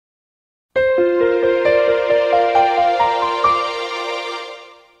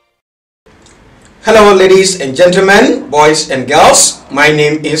Hello ladies and gentlemen, boys and girls. My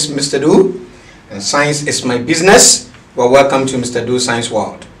name is Mr. Do and science is my business. Well, welcome to Mr. Do Science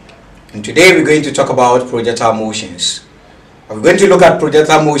World. And today we're going to talk about projectile motions. We're going to look at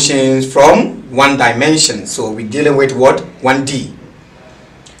projectile motions from one dimension. So we're dealing with what? 1D.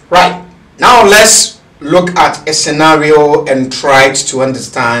 Right. Now let's look at a scenario and try to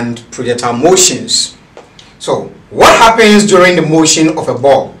understand projectile motions. So what happens during the motion of a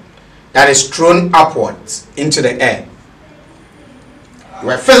ball that is thrown upwards into the air?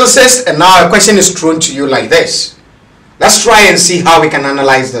 You're a physicist and now a question is thrown to you like this. Let's try and see how we can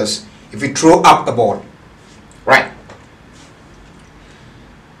analyze this if we throw up a ball. Right.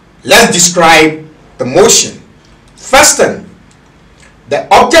 Let's describe the motion. First thing,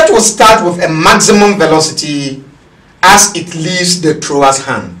 the object will start with a maximum velocity as it leaves the thrower's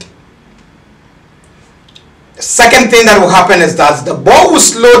hand. The second thing that will happen is that the ball will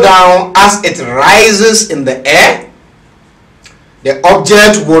slow down as it rises in the air. The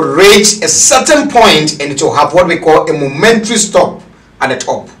object will reach a certain point and it will have what we call a momentary stop at the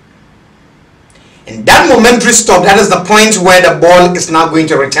top. And that momentary stop, that is the point where the ball is now going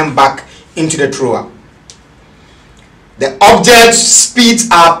to return back into the thrower. The object speeds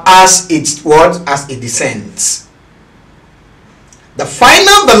up as it descends. The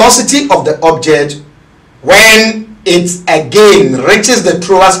final velocity of the object when it again reaches the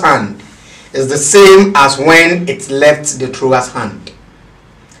thrower's hand is the same as when it left the thrower's hand.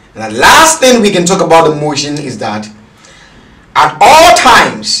 And the last thing we can talk about the motion is that at all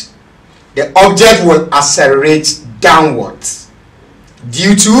times the object will accelerate downwards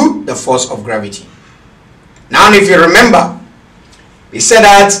due to the force of gravity. Now if you remember, we said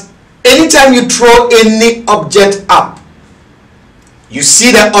that anytime you throw any object up, you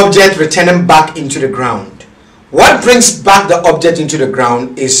see the object returning back into the ground. What brings back the object into the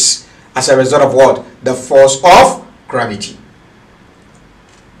ground is as a result of what? The force of gravity.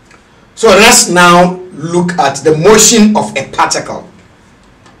 So let's now look at the motion of a particle.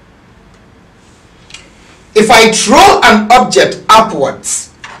 If I throw an object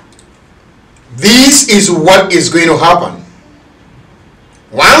upwards, this is what is going to happen.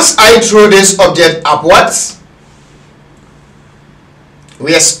 Once I throw this object upwards,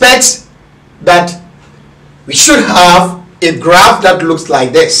 we expect that we should have a graph that looks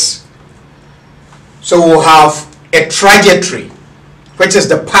like this. So we'll have a trajectory, which is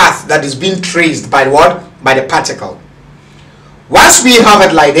the path that is being traced by what? By the particle. Once we have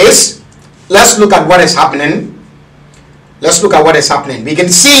it like this, let's look at what is happening. Let's look at what is happening. We can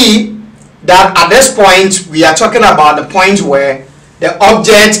see that at this point, we are talking about the point where the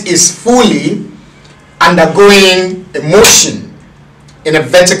object is fully undergoing a motion in a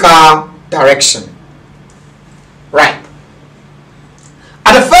vertical direction. Right.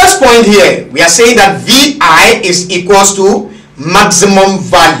 At the first point here, we are saying that VI is equals to maximum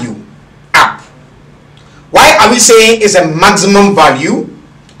value up. Why are we saying it's a maximum value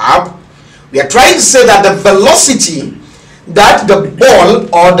up? We are trying to say that the velocity that the ball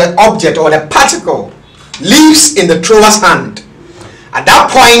or the object or the particle leaves in the thrower's hand, at that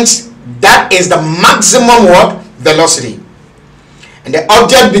point, that is the maximum what? Velocity. And the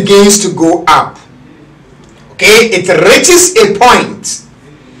object begins to go up. Okay, it reaches a point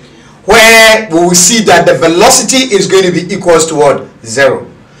where we will see that the velocity is going to be equals to what? 0.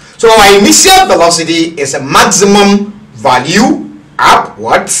 So our initial velocity is a maximum value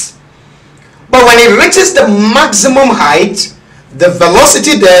upwards. But when it reaches the maximum height, the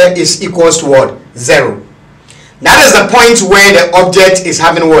velocity there is equals to what? 0. That is the point where the object is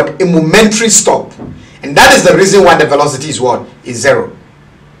having what? A momentary stop. And that is the reason why the velocity is what? Is 0.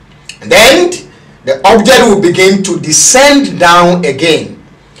 And then the object will begin to descend down again.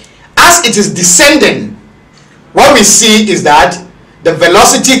 As it is descending, what we see is that the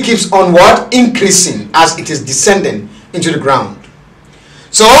velocity keeps on what? Increasing as it is descending into the ground.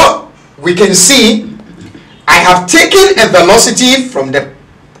 So we can see I have taken a velocity from the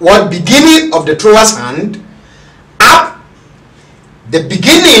beginning of the thrower's hand up. The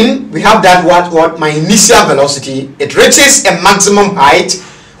beginning, we have that what my initial velocity. It reaches a maximum height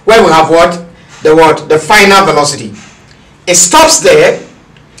where we have what? The final velocity. It stops there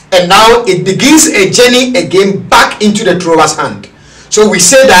and now it begins a journey again back into the thrower's hand. So we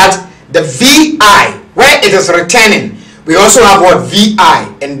say that the VI, where it is returning, we also have what?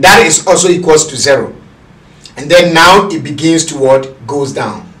 VI, and that is also equals to 0. And then now it begins to what? Goes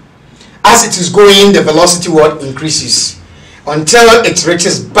down. As it is going, the velocity what? Increases until it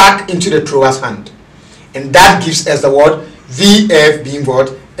reaches back into the thrower's hand. And that gives us the word VF being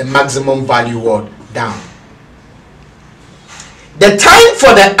what? A maximum value word down. The time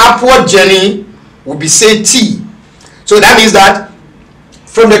for the upward journey will be, say, t. So that means that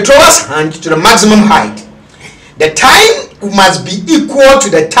from the thrower's hand to the maximum height, the time must be equal to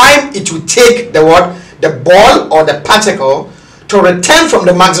the time it will take the what? The ball or the particle to return from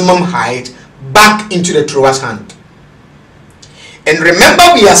the maximum height back into the thrower's hand. And remember,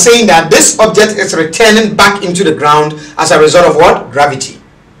 we are saying that this object is returning back into the ground as a result of what? Gravity.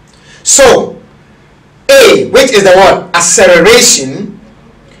 So A, which is the what? Acceleration.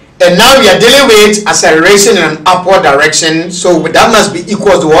 And now we are dealing with acceleration in an upward direction. So that must be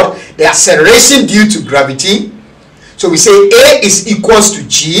equal to what? The acceleration due to gravity. So we say A is equals to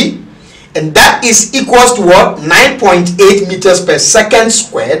G. And that is equals to what? 9.8 meters per second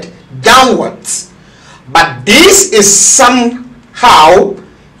squared downwards. But this is somehow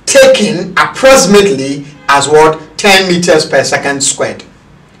taken approximately as what? 10 meters per second squared.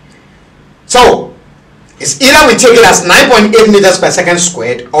 So it's either we take it as 9.8 meters per second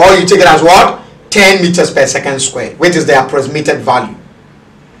squared, or you take it as what? 10 meters per second squared, which is the approximated value.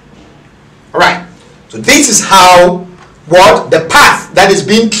 Alright, so this is how what the path that is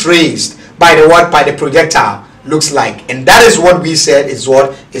being traced by the what? By the projectile looks like. And that is what we said is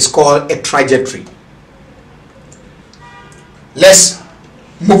what is called a trajectory. Let's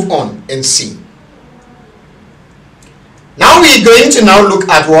move on and see. Now we're going to now look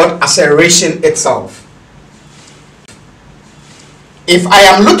at what? Acceleration itself. If I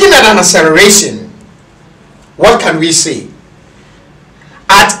am looking at an acceleration, what can we say?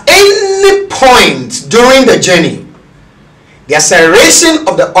 At any point during the journey, the acceleration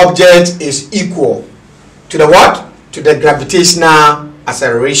of the object is equal to the what? To the gravitational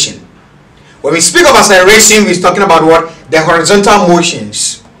acceleration. When we speak of acceleration, we're talking about what? The horizontal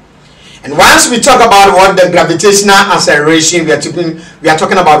motions. And once we talk about what? The gravitational acceleration, we are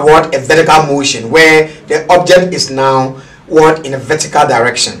talking about what? A vertical motion, where the object is now what? In a vertical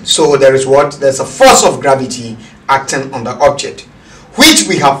direction. So there is what? There's a force of gravity acting on the object, which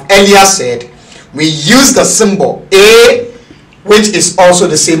we have earlier said we use the symbol A, which is also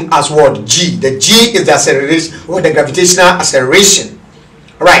the same as what? G. The G is the acceleration or the gravitational acceleration.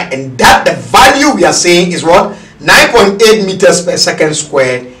 Alright, and that the value we are saying is what? 9.8 meters per second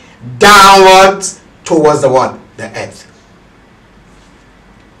squared downwards towards the what? The earth.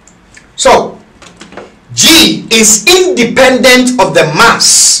 So G is independent of the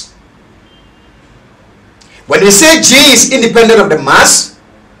mass. When we say G is independent of the mass,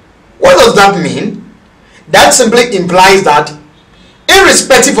 what does that mean? That simply implies that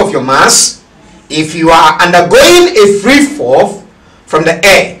irrespective of your mass, if you are undergoing a free fall from the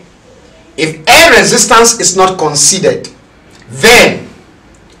air, if air resistance is not considered, then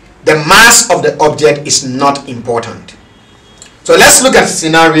the mass of the object is not important. So let's look at a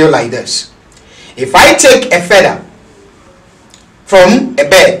scenario like this. If I take a feather from a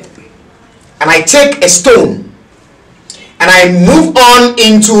bird and I take a stone and I move on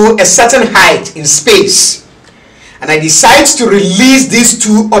into a certain height in space and I decide to release these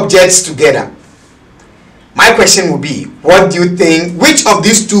two objects together, my question would be, what do you think, which of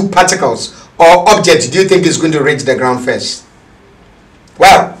these two particles or objects do you think is going to reach the ground first?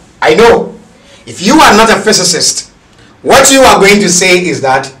 Well, I know if you are not a physicist, what you are going to say is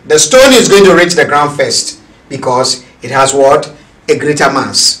that the stone is going to reach the ground first because it has what? A greater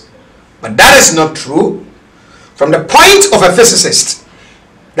mass. But that is not true. From the point of a physicist,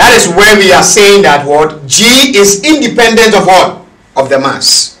 that is where we are saying that what? G is independent of what? Of the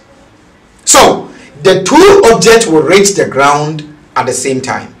mass. So the two objects will reach the ground at the same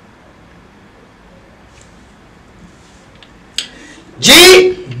time.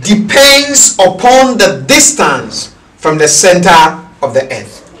 G depends upon the distance from the center of the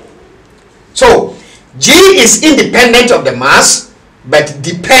earth. So G is independent of the mass, but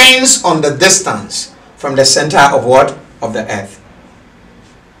depends on the distance from the center of what? Of the earth.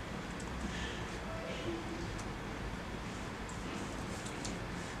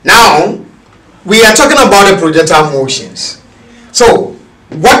 Now we are talking about the projectile motions. So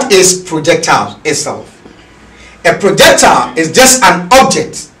what is projectile itself? A projectile is just an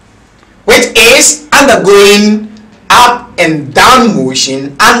object which is undergoing up and down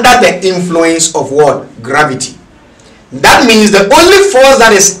motion under the influence of what? Gravity. That means the only force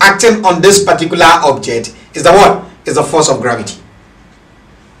that is acting on this particular object is the what? Is the force of gravity.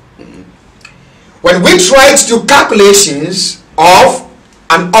 When we try to do calculations of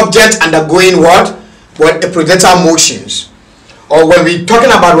an object undergoing what? What? A projectile motions, or when we're talking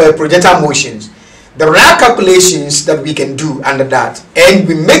about what projectile motions, there are calculations that we can do under that, and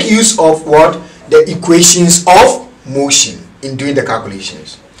we make use of what? The equations of motion in doing the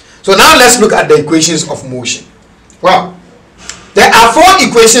calculations. So now let's look at the equations of motion. Well, there are four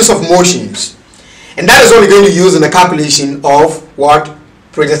equations of motions, And that is what we're going to use in the calculation of what?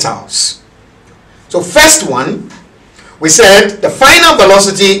 Projectiles. So first one, we said the final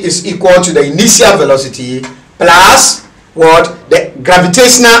velocity is equal to the initial velocity plus what? The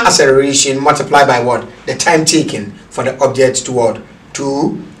gravitational acceleration multiplied by what? The time taken for the object to what?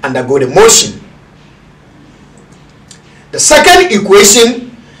 To undergo the motion. The second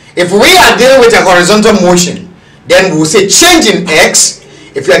equation, if we are dealing with a horizontal motion, then we'll say change in x.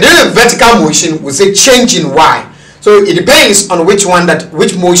 If you are dealing with vertical motion, we'll say change in y. So it depends on which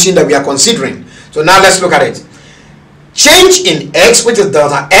motion that we are considering. So now let's look at it. Change in x, which is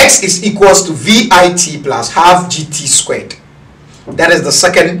delta x, is equals to VIT plus half GT squared. That is the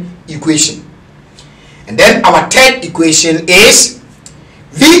second equation. And then our third equation is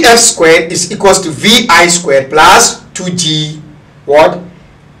VF squared is equals to VI squared plus 2G what?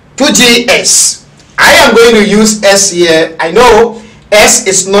 2GS. I am going to use S here. I know S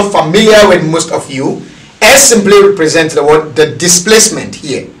is not familiar with most of you. S simply represents the what? The displacement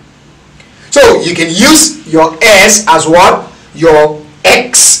here. So you can use your S as what? Your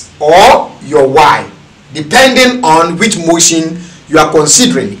X or your Y, depending on which motion you are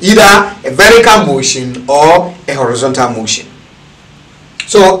considering, either a vertical motion or a horizontal motion.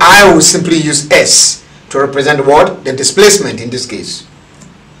 So I will simply use S to represent what? The displacement in this case.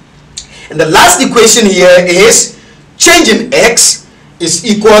 And the last equation here is change in X is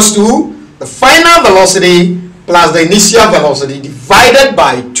equals to the final velocity plus the initial velocity divided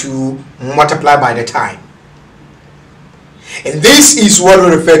by 2 multiplied by the time. And this is what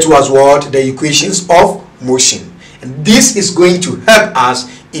we refer to as what? The equations of motion. And this is going to help us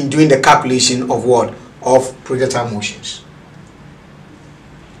in doing the calculation of what? Of projectile motions.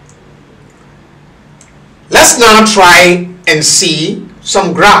 Let's now try and see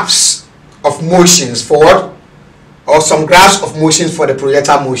some graphs of motions for what? Or some graphs of motions for the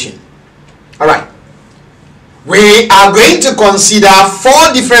projectile motion. Alright. We are going to consider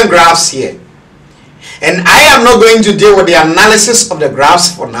 4 different graphs here. And I am not going to deal with the analysis of the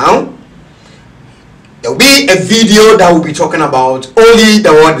graphs for now. There will be a video that will be talking about only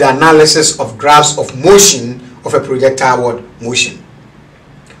the analysis of graphs of motion of a projectile motion.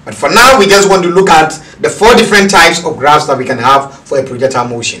 But for now, we just want to look at the 4 different types of graphs that we can have for a projectile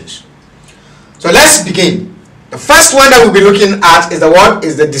motions. So let's begin. The first one that we'll be looking at is the what?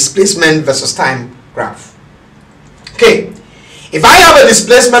 Is the displacement versus time graph. Okay, if I have a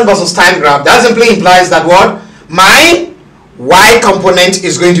displacement versus time graph, that simply implies that what? My y component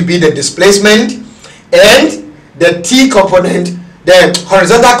is going to be the displacement, and the t component, the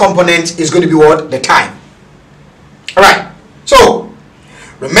horizontal component, is going to be what? The time. Alright, so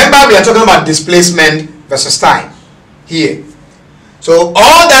remember we are talking about displacement versus time here. So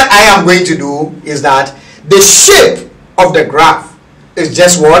all that I am going to do is that the shape of the graph is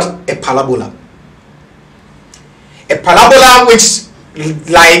just what? A parabola. A parabola which,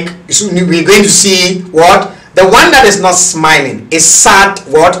 like, we're going to see what? The one that is not smiling is sad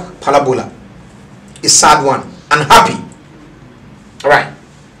what? Parabola. Is sad one. Unhappy. Alright.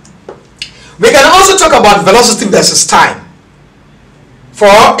 We can also talk about velocity versus time for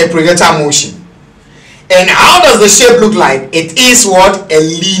a projectile motion. And how does the shape look like? It is what? A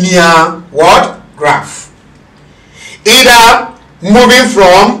linear what? Graph. Either moving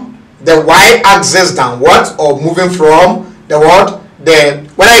from the y-axis downwards or moving from the what?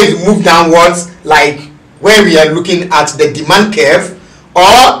 Whether you move downwards like where we are looking at the demand curve,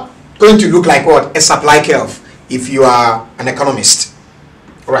 or going to look like what? A supply curve if you are an economist.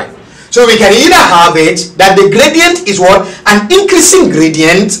 Alright. So we can either have it that the gradient is what? An increasing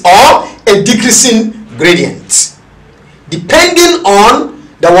gradient or a decreasing gradient, depending on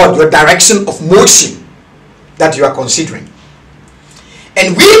the what? Your direction of motion that you are considering.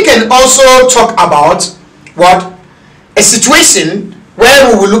 And we can also talk about what? A situation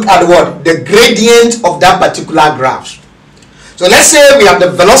where we will look at what? The gradient of that particular graph. So let's say we have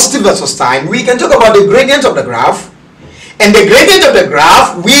the velocity versus time. We can talk about the gradient of the graph. And the gradient of the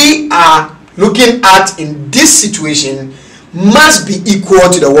graph we are looking at in this situation must be equal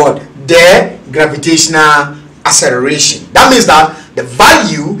to the what? The gravitational acceleration. That means that the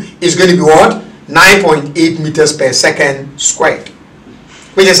value is going to be what? 9.8 meters per second squared,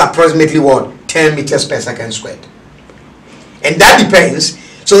 which is approximately what? 10 meters per second squared. And that depends.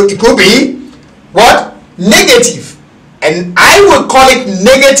 So it could be what? Negative. And I will call it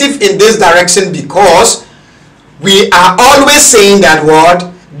negative in this direction because we are always saying that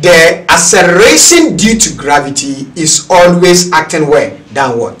what? The acceleration due to gravity is always acting where?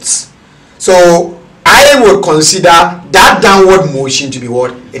 Downwards. So I will consider that downward motion to be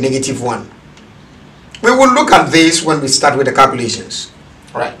what? A negative one. We will look at this when we start with the calculations.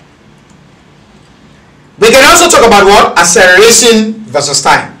 Alright. We can also talk about what? Acceleration versus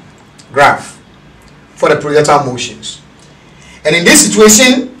time graph for the projectile motions. And in this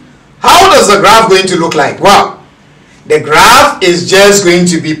situation, how does the graph going to look like? Well, the graph is just going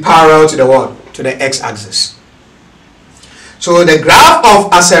to be parallel to the what? To the x-axis. So the graph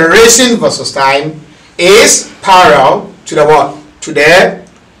of acceleration versus time is parallel to the what? To the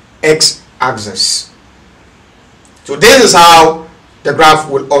x-axis. So this is how the graph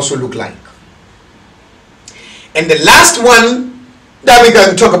will also look like. And the last one that we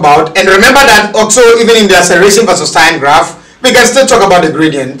can talk about, and remember that also even in the acceleration versus time graph, we can still talk about the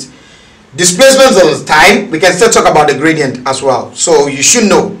gradient. Displacement versus time, we can still talk about the gradient as well. So you should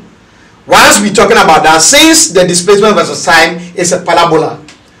know. Once we're talking about that, since the displacement versus time is a parabola,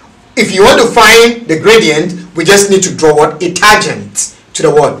 if you want to find the gradient, we just need to draw what? A tangent to the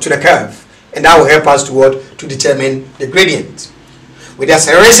what? To the curve. And that will help us to what? To determine the gradient. With the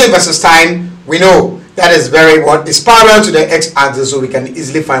acceleration versus time, we know that is very what? Is parallel to the x-axis, so we can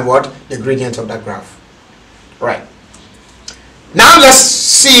easily find what? The gradient of that graph. Right. Now let's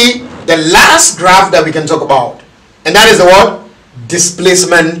see the last graph that we can talk about. And that is the what?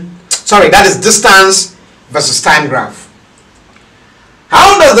 Displacement. Sorry, that is distance versus time graph.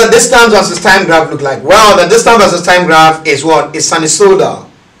 How does the distance versus time graph look like? Well, the distance versus time graph is what? Is sinusoidal.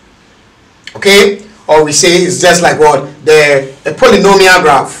 Okay? Or we say it's just like what? The polynomial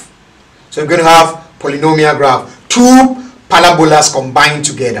graph. So we're going to have polynomial graph. Two parabolas combined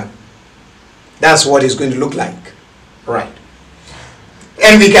together. That's what it's going to look like. Right.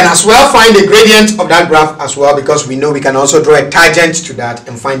 And we can as well find the gradient of that graph as well, because we know we can also draw a tangent to that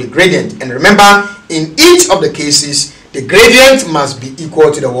and find the gradient. And remember, in each of the cases, the gradient must be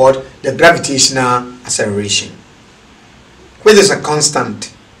equal to the what? The gravitational acceleration, which is a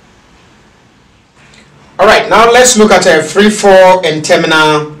constant. Alright, now let's look at a free fall and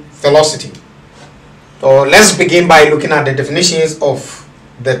terminal velocity. So let's begin by looking at the definitions of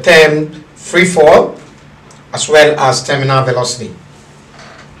the term free fall as well as terminal velocity.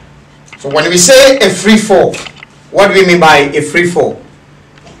 So when we say a free fall, what do we mean by a free fall?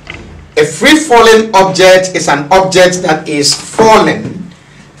 A free falling object is an object that is falling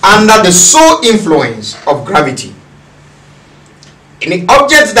under the sole influence of gravity. An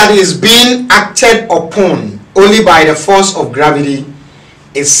object that is being acted upon only by the force of gravity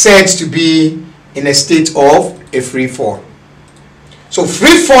is said to be in a state of a free fall. So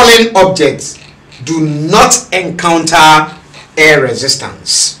free falling objects do not encounter air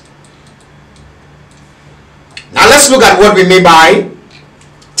resistance. Now let's look at what we mean by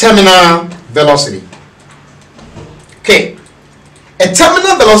terminal velocity. Okay, a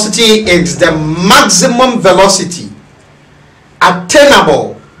terminal velocity is the maximum velocity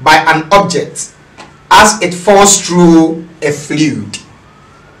attainable by an object as it falls through a fluid.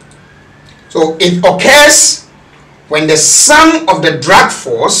 So it occurs when the sum of the drag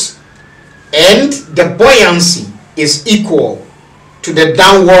force and the buoyancy is equal to the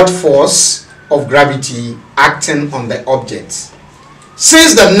downward force of gravity acting on the object.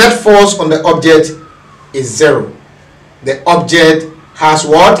 Since the net force on the object is zero, the object has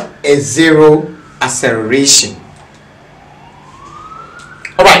what? A zero acceleration.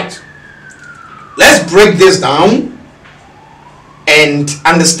 Alright, let's break this down and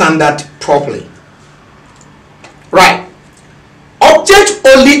understand that properly. Right, object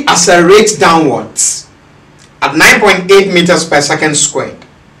only accelerates downwards at 9.8 meters per second squared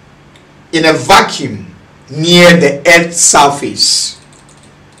in a vacuum near the Earth's surface.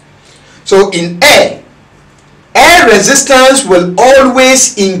 So in air resistance will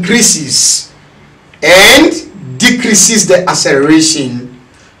always increases and decreases the acceleration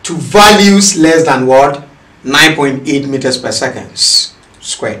to values less than what? 9.8 meters per second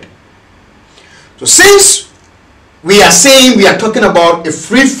squared. So since we are saying we are talking about a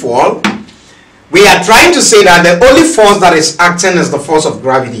free fall, we are trying to say that the only force that is acting is the force of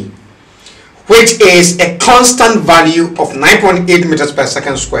gravity, which is a constant value of 9.8 meters per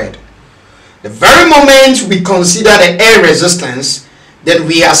second squared. The very moment we consider the air resistance, then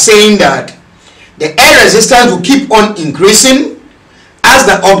we are saying that the air resistance will keep on increasing as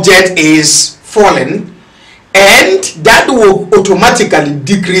the object is falling, and that will automatically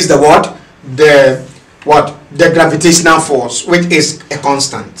decrease the what? The gravitational force, which is a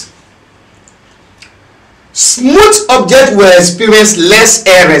constant. Smooth object will experience less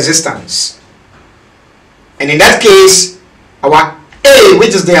air resistance, and in that case our A,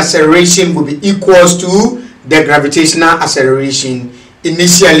 which is the acceleration, will be equals to the gravitational acceleration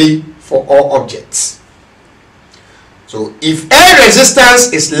initially for all objects. So if air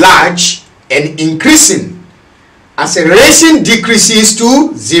resistance is large and increasing, acceleration decreases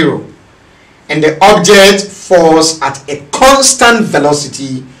to zero, and the object falls at a constant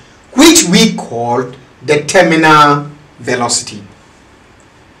velocity, which we call the terminal velocity.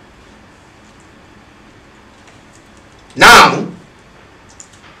 Now,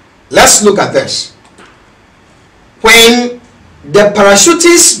 let's look at this. When the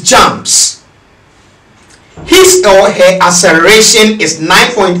parachutist jumps, his or her acceleration is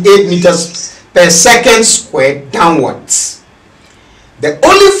 9.8 meters per second squared downwards. The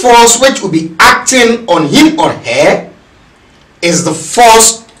only force which will be acting on him or her is the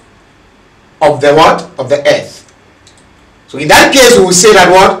force of the what? Of the earth. So in that case, we will say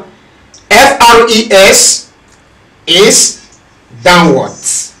that what? FRES is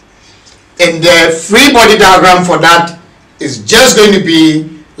downwards. And the free body diagram for that is just going to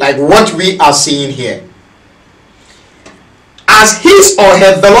be like what we are seeing here. As his or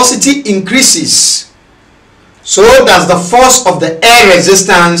her velocity increases, so does the force of the air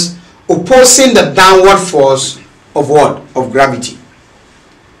resistance opposing the downward force of what? Of gravity.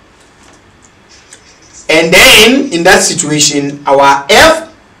 And then in that situation, our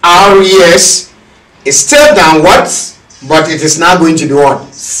FRES is still downwards, but it is now going to be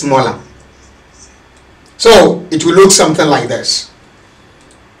what? Smaller. So it will look something like this.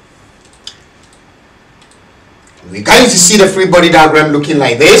 We're going to see the free body diagram looking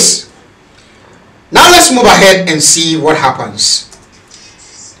like this. Now let's move ahead and see what happens.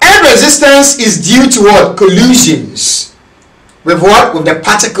 Air resistance is due to what? Collisions with what? With the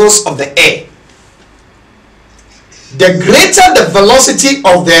particles of the air. The greater the velocity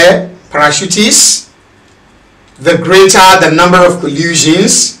of the parachutist, the greater the number of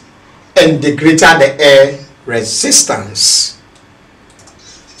collisions and the greater the air resistance.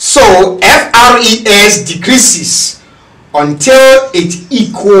 So FRES decreases until it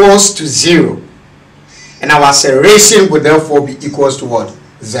equals to 0, and our acceleration will therefore be equals to what?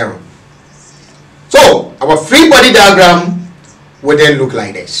 0. So our free body diagram will then look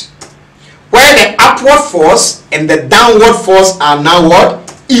like this, where the upward force and the downward force are now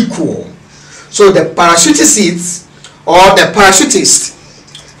what? Equal. So the parachutist or the parachutist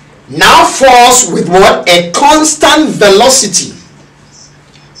now falls with what? A constant velocity,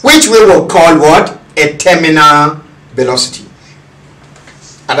 which we will call what? A terminal velocity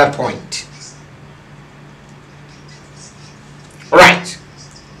at that point. Alright,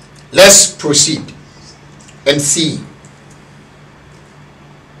 let's proceed and see.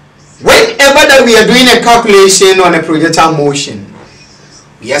 Whenever that we are doing a calculation on a projectile motion,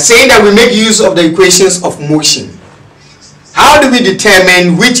 we are saying that we make use of the equations of motion. How do we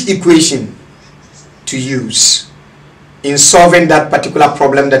determine which equation to use in solving that particular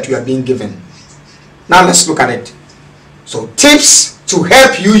problem that you are being given? Now let's look at it. So tips to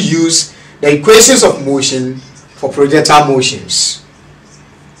help you use the equations of motion for projectile motions.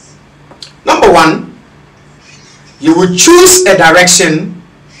 Number 1, you will choose a direction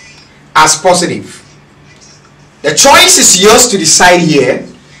as positive. The choice is yours to decide here.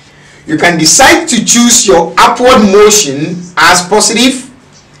 You can decide to choose your upward motion as positive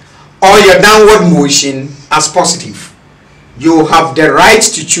or your downward motion as positive. You have the right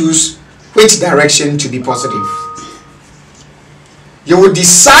to choose which direction to be positive. You will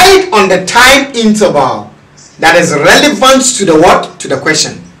decide on the time interval that is relevant to the what? To the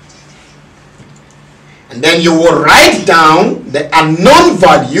question. And then you will write down the unknown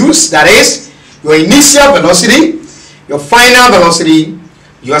values, that is your initial velocity, your final velocity,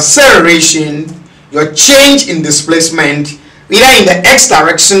 your acceleration, your change in displacement, either in the x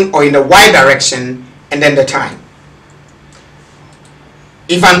direction or in the y direction, and then the time.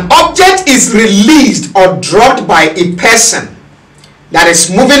 If an object is released or dropped by a person that is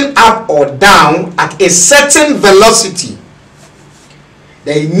moving up or down at a certain velocity,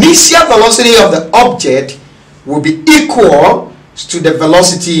 the initial velocity of the object will be equal to the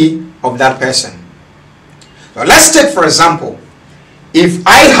velocity of that person. Now let's take, for example, if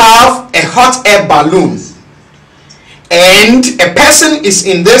I have a hot air balloon and a person is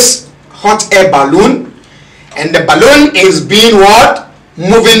in this hot air balloon and the balloon is being what?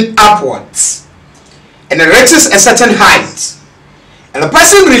 Moving upwards, and it reaches a certain height, and the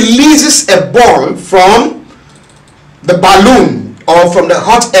person releases a ball from the balloon or from the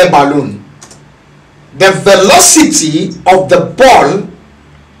hot air balloon. The velocity of the ball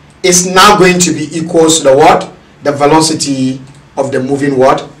is now going to be equal to the what? The velocity of the moving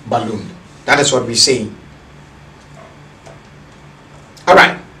what? Balloon. That is what we're saying.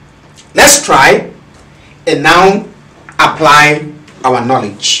 Alright, let's try and now apply our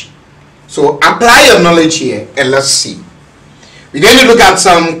knowledge. So apply your knowledge here and let's see. We're going to look at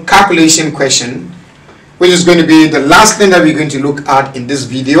some calculation question, which is going to be the last thing that we're going to look at in this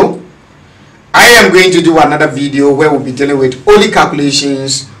video. I am going to do another video where we'll be dealing with only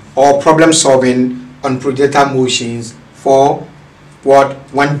calculations or problem solving on projectile motions for what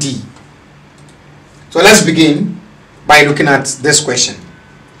 1D. So let's begin by looking at this question.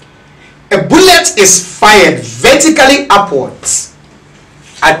 A bullet is fired vertically upwards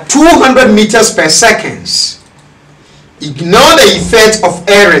at 200 meters per second. Ignore the effect of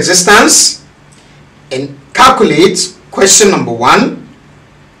air resistance and calculate question number 1.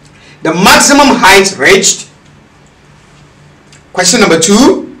 The maximum height reached. Question number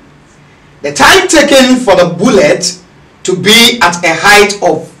 2. The time taken for the bullet to be at a height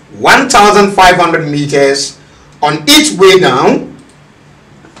of 1,500 meters on its way down.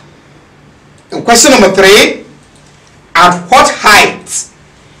 And question number 3. At what height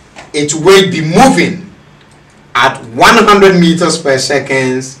it will be moving at 100 meters per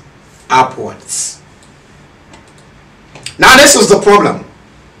second upwards. Now this is the problem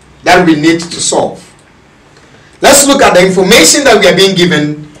that we need to solve. Let's look at the information that we are being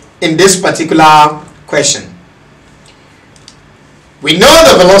given in this particular question. We know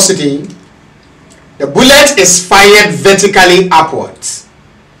the velocity. The bullet is fired vertically upwards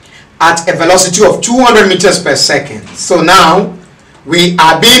at a velocity of 200 meters per second. So now we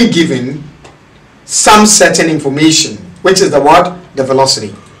are being given some certain information, which is the what? The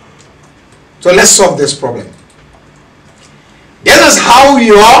velocity. So let's solve this problem. This is how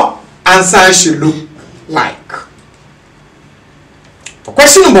your answer should look like. For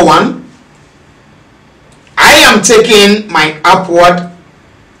question number 1, I am taking my upward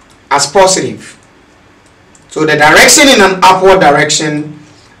as positive. So the direction in an upward direction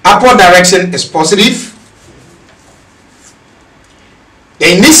is positive.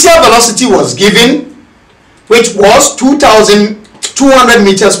 The initial velocity was given, which was 2,200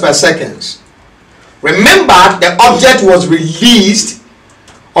 meters per second. Remember, the object was released,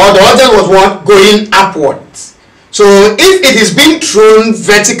 or the object was what? Going upwards. So if it is being thrown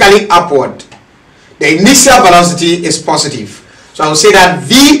vertically upward, the initial velocity is positive. So I will say that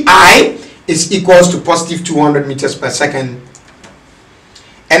VI is equals to positive 200 meters per second.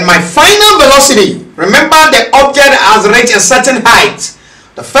 And my final velocity, remember the object has reached a certain height.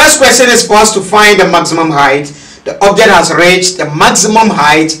 The first question is for us to find the maximum height. The object has reached the maximum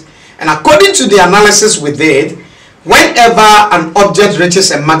height, and according to the analysis we did, whenever an object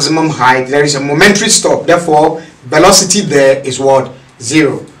reaches a maximum height, there is a momentary stop. Therefore, velocity there is what?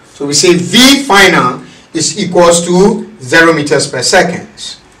 0. So we say V final is equals to 0 meters per second.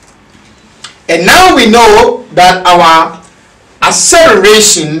 And now we know that our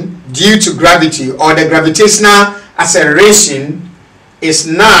acceleration due to gravity, or the gravitational acceleration, is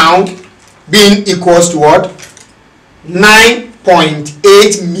now being equals to what?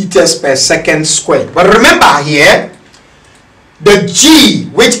 9.8 meters per second squared. But remember here, the G,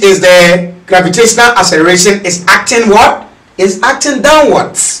 which is the gravitational acceleration, is acting what? Is acting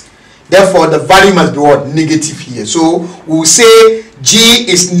downwards. Therefore, the value must be what? Negative here. So we'll say G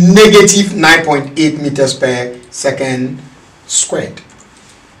is negative 9.8 meters per second squared.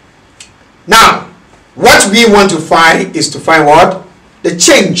 Now, what we want to find is to find what? The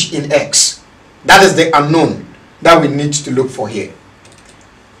change in X. That is the unknown that we need to look for here.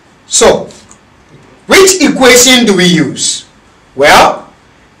 So, which equation do we use? Well,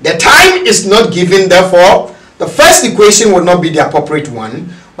 the time is not given, therefore, the first equation would not be the appropriate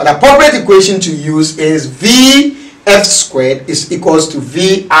one. But the appropriate equation to use is Vf squared is equals to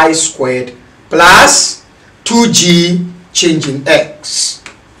Vi squared plus 2G change in X.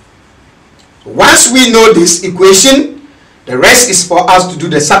 So once we know this equation, the rest is for us to do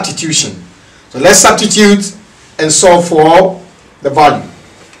the substitution. So let's substitute and solve for the value.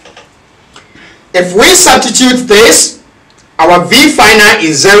 If we substitute this, our V final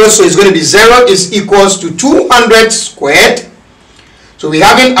is 0, so it's going to be 0 is equals to 200 squared. So we're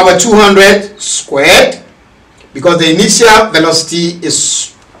having our 200 squared because the initial velocity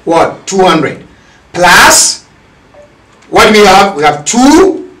is what? 200 plus what we have? We have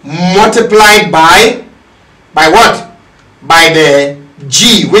 2 multiplied by what? By the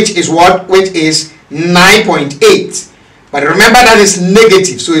G, which is what? Which is 9.8. But remember that is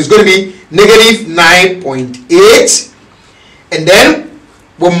negative, so it's going to be negative 9.8, and then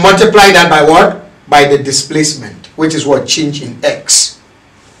we'll multiply that by what? By the displacement, which is what? Change in X.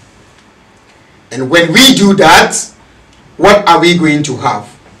 And when we do that, what are we going to have?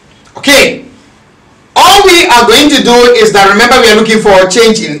 Okay, all we are going to do is that, remember, we are looking for a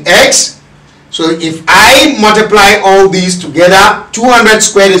change in X. So if I multiply all these together, 200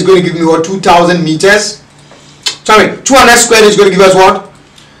 squared is going to give me what? 2,000 meters. Sorry, 200 squared is going to give us what?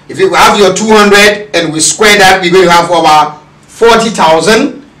 If you have your 200 and we square that, we're going to have over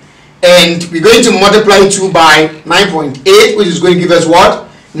 40,000. and we're going to multiply 2 by 9.8, which is going to give us what?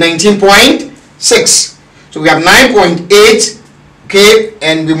 19.6. So we have 9.8, okay,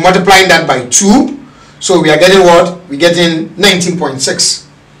 and we're multiplying that by 2. So we are getting what? We're getting 19.6.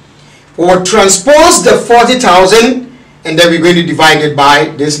 We'll transpose the 40,000, and then we're going to divide it by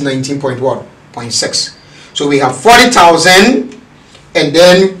this 19.6. So we have 40,000, and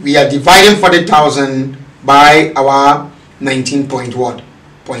then we are dividing 40,000 by our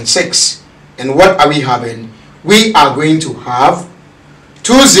 19.6. And what are we having? We are going to have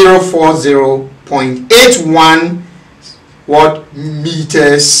 2040.81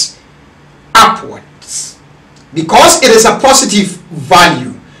 meters upwards. Because it is a positive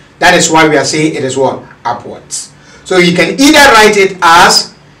value, that is why we are saying it is what? Upwards. So you can either write it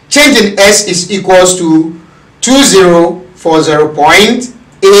as change in S is equals to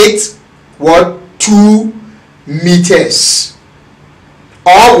 2040.82 meters,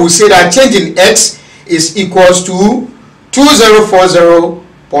 or we'll say that change in X is equals to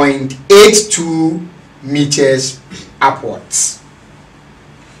 2040.82 meters upwards.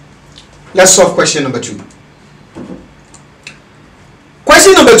 Let's solve question number 2.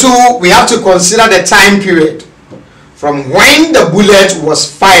 Question number 2, we have to consider the time period from when the bullet was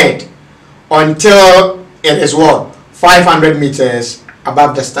fired until it is what? 500 meters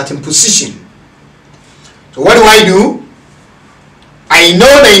above the starting position. So what do? I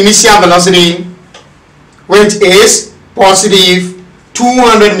know the initial velocity, which is positive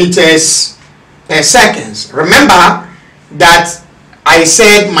 200 meters per second. Remember that I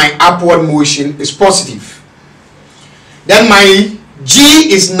said my upward motion is positive. Then my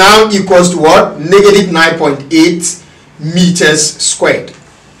G is now equals to what? Negative 9.8 meters squared.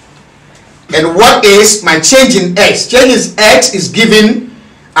 And what is my change in X? Change in X is given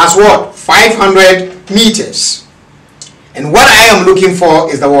as what? 500 meters. And what I am looking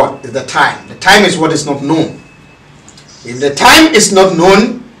for is the what? Is the time. The time is what is not known. If the time is not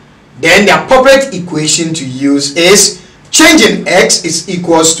known, then the appropriate equation to use is change in X is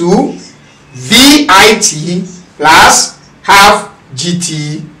equals to VIT plus half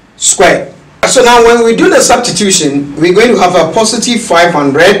GT squared. So now when we do the substitution, we're going to have a positive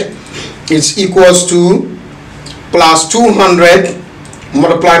 500 is equals to plus 200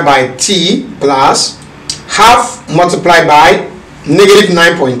 multiplied by T plus half multiplied by negative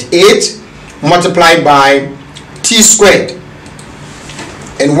 9.8 multiplied by T squared.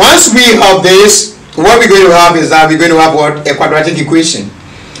 And once we have this, what we're going to have is that we're going to have what? A quadratic equation.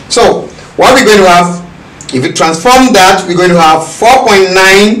 So what we're going to have, if we transform that, we're going to have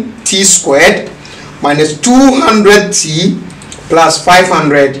 4.9 T squared minus 200T plus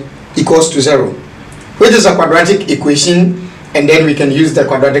 500 equals to 0, which is a quadratic equation, and then we can use the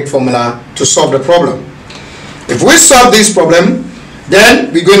quadratic formula to solve the problem. If we solve this problem,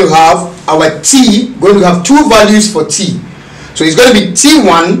 then we're going to have our T, going to have two values for T. So it's going to be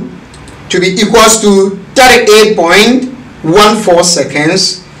T1 to be equals to 38.14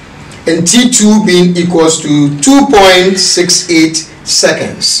 seconds, and T2 being equals to 2.68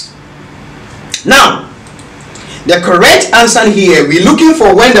 seconds. Now, the correct answer here, we're looking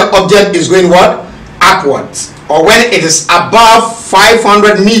for when the object is going what? Upwards, or when it is above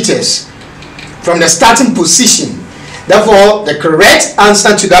 500 meters from the starting position. Therefore, the correct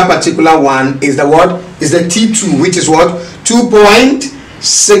answer to that particular one is the what? Is the T2, which is what?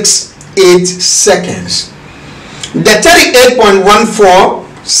 2.68 seconds. The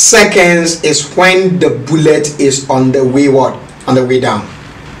 38.14 seconds is when the bullet is on the way what? On the way down.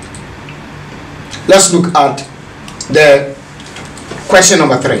 Let's look at the question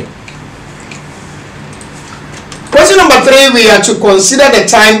number 3. Question number 3, we are to consider the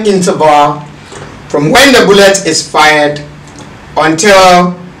time interval from when the bullet is fired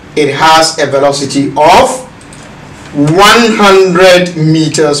until it has a velocity of 100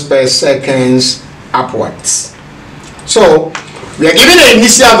 meters per second upwards. So we are given the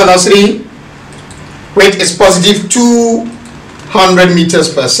initial velocity, which is positive 200 meters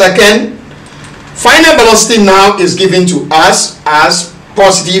per second. Final velocity now is given to us as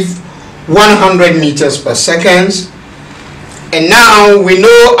positive 100 meters per second. And now we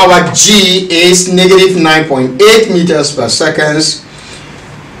know our G is negative 9.8 meters per second.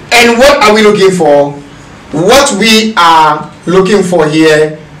 And what are we looking for? What we are looking for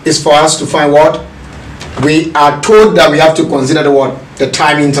here is for us to find what? We are told that we have to consider the what? The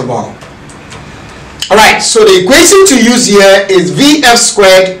time interval. Alright, so the equation to use here is Vf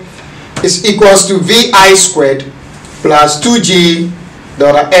squared is equals to Vi squared plus 2G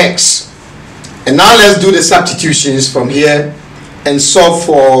delta X. And now let's do the substitutions from here and solve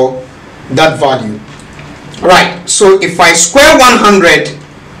for that value. Alright, so if I square 100,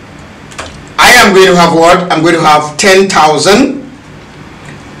 I am going to have what? I'm going to have 10,000.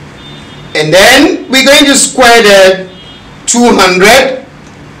 And then we're going to square the 200.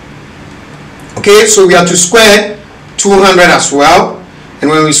 Okay, so we have to square 200 as well. And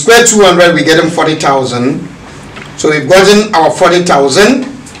when we square 200, we get them 40,000. So we've gotten our 40,000.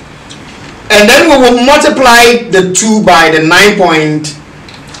 And then we will multiply the 2 by the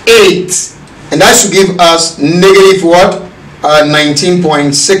 9.8. And that should give us negative what?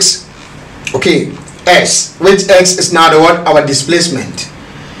 19.6. Okay, S. Which X is now the what? Our displacement.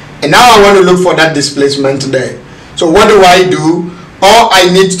 And now I want to look for that displacement there. So what do? All I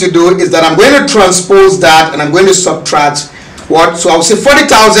need to do is that I'm going to transpose that and I'm going to subtract what? So I'll say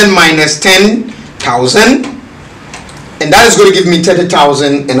 40,000 minus 10,000. And that is going to give me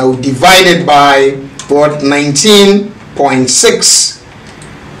 30,000, and I will divide it by what? 19.6.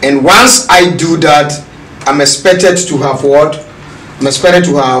 And once I do that, I'm expected to have what? I'm expected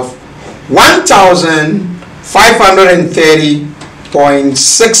to have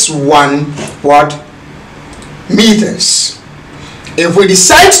 1,530.61 what? Meters. If we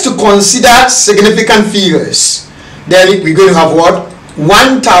decide to consider significant figures, then we're going to have what?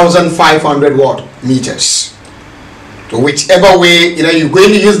 1,500 what? Meters. So whichever way, either you're going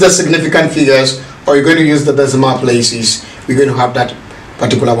to use the significant figures or you're going to use the decimal places, we're going to have that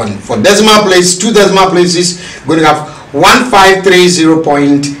particular one. For decimal place, 2 decimal places, we're going to have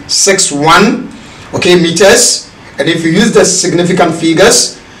 1530.61 okay, meters. And if you use the significant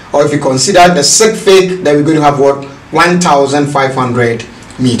figures, or if you consider the sig fig, then we're going to have what? 1,500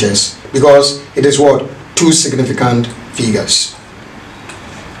 meters, because it is what? 2 significant figures.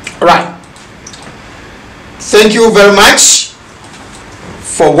 All right. Thank you very much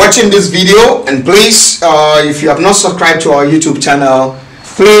for watching this video, and please, if you have not subscribed to our YouTube channel,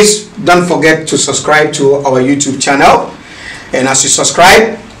 please don't forget to subscribe to our YouTube channel. And as you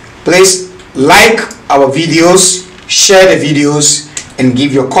subscribe, please like our videos, share the videos, and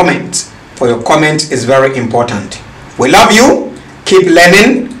give your comment, for your comment is very important. We love you. Keep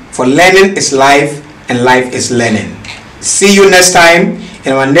learning, for learning is life and life is learning. See you next time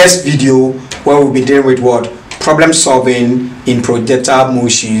in our next video, where we'll be dealing with what? Problem solving in projectile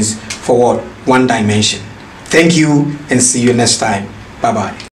motions for what? 1 dimension. Thank you, and see you next time. Bye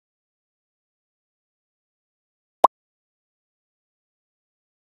bye.